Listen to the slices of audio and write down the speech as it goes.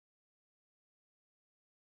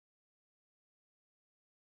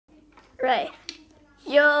Right.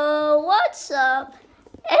 Yo, what's up?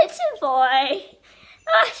 It's a boy.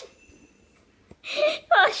 Gosh.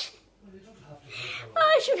 Gosh.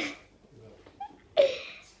 Gosh.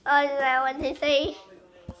 I want to say,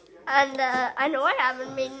 and I know I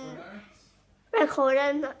haven't been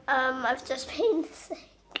recording. I've just been sick.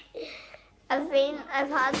 I've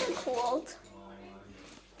had a cold,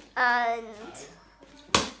 and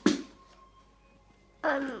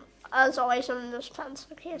as always, I'm just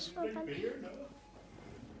pencil case for them.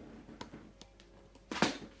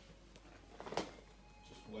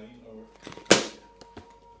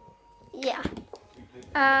 Yeah,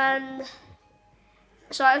 and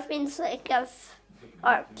so I've been sick. If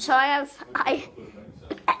I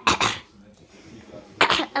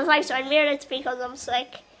sound weird, it's because I'm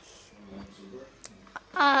sick.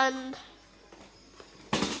 And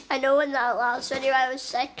I know in that last video I was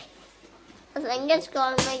sick. I think it's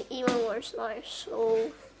gotten like even worse now.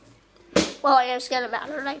 So, well, it's getting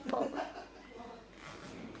better, like, but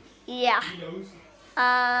yeah.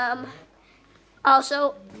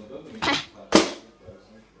 Also,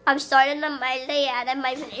 I'm starting to mildly edit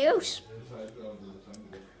my videos,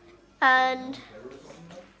 and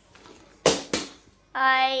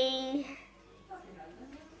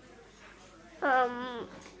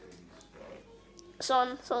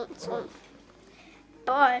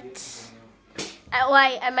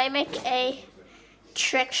but I might make a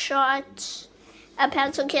trick shot, a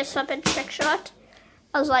pencil case flipping trick shot.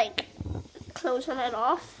 I was like closing it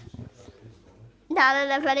off.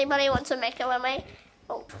 And if anybody wants to make it with me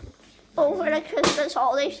over the Christmas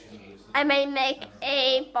holidays, I may make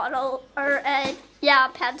a bottle or a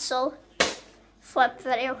pencil flip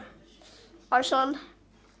video or something.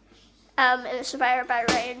 Inspired by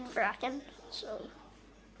Ryan Bracken. So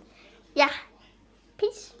yeah,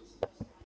 peace.